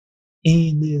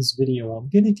In this video, I'm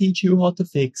going to teach you how to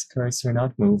fix cursor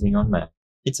not moving on Mac.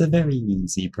 It's a very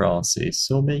easy process,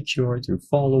 so make sure to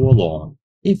follow along.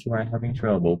 If you are having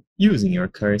trouble using your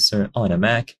cursor on a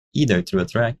Mac, either through a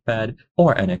trackpad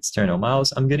or an external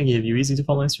mouse, I'm going to give you easy to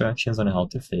follow instructions on how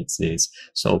to fix this.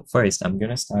 So first, I'm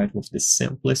going to start with the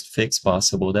simplest fix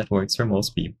possible that works for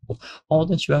most people. All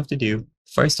that you have to do,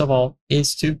 first of all,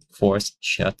 is to force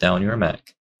shut down your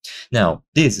Mac. Now,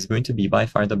 this is going to be by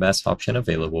far the best option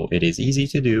available. It is easy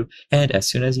to do, and as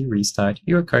soon as you restart,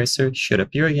 your cursor should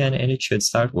appear again and it should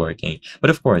start working. But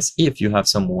of course, if you have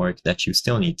some work that you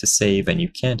still need to save and you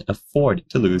can't afford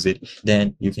to lose it,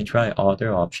 then you can try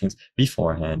other options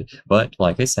beforehand. But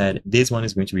like I said, this one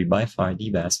is going to be by far the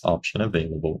best option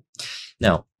available.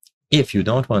 Now, if you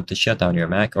don't want to shut down your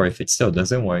Mac, or if it still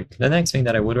doesn't work, the next thing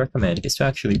that I would recommend is to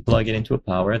actually plug it into a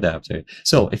power adapter.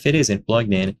 So if it isn't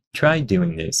plugged in, try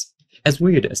doing this. As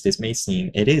weird as this may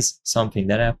seem, it is something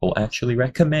that Apple actually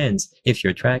recommends if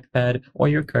your trackpad or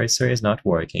your cursor is not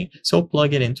working. So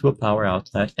plug it into a power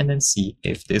outlet and then see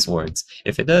if this works.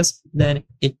 If it does, then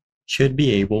it should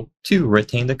be able to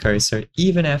retain the cursor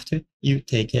even after you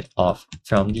take it off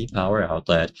from the power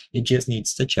outlet. It just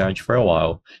needs to charge for a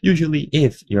while. Usually,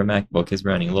 if your MacBook is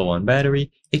running low on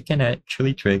battery, it can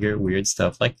actually trigger weird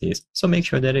stuff like this, so make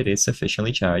sure that it is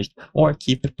sufficiently charged or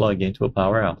keep it plugged into a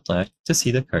power outlet to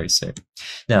see the cursor.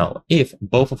 Now, if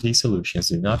both of these solutions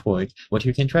do not work, what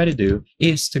you can try to do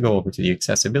is to go over to the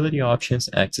accessibility options,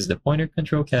 access the pointer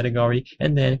control category,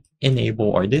 and then enable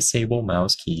or disable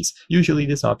mouse keys. Usually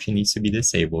this option needs to be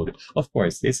disabled. Of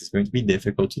course, this is going to be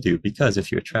difficult to do because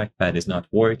if your trackpad is not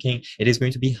working, it is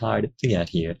going to be hard to get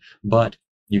here. But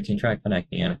you can try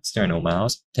connecting an external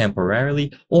mouse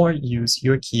temporarily or use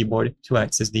your keyboard to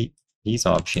access these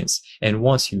options. And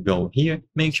once you go here,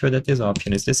 make sure that this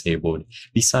option is disabled.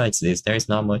 Besides this, there is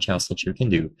not much else that you can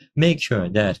do. Make sure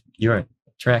that your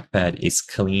trackpad is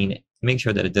clean. Make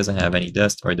sure that it doesn't have any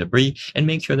dust or debris, and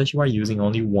make sure that you are using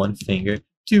only one finger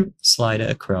to slide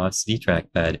across the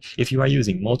trackpad. If you are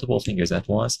using multiple fingers at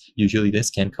once, usually this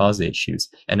can cause issues.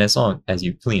 And as long as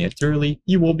you clean it thoroughly,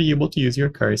 you will be able to use your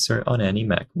cursor on any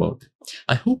MacBook.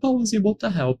 I hope I was able to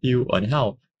help you on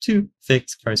how to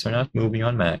fix cursor not moving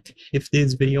on Mac. If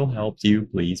this video helped you,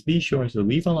 please be sure to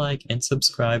leave a like and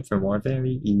subscribe for more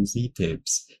very easy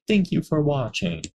tips. Thank you for watching.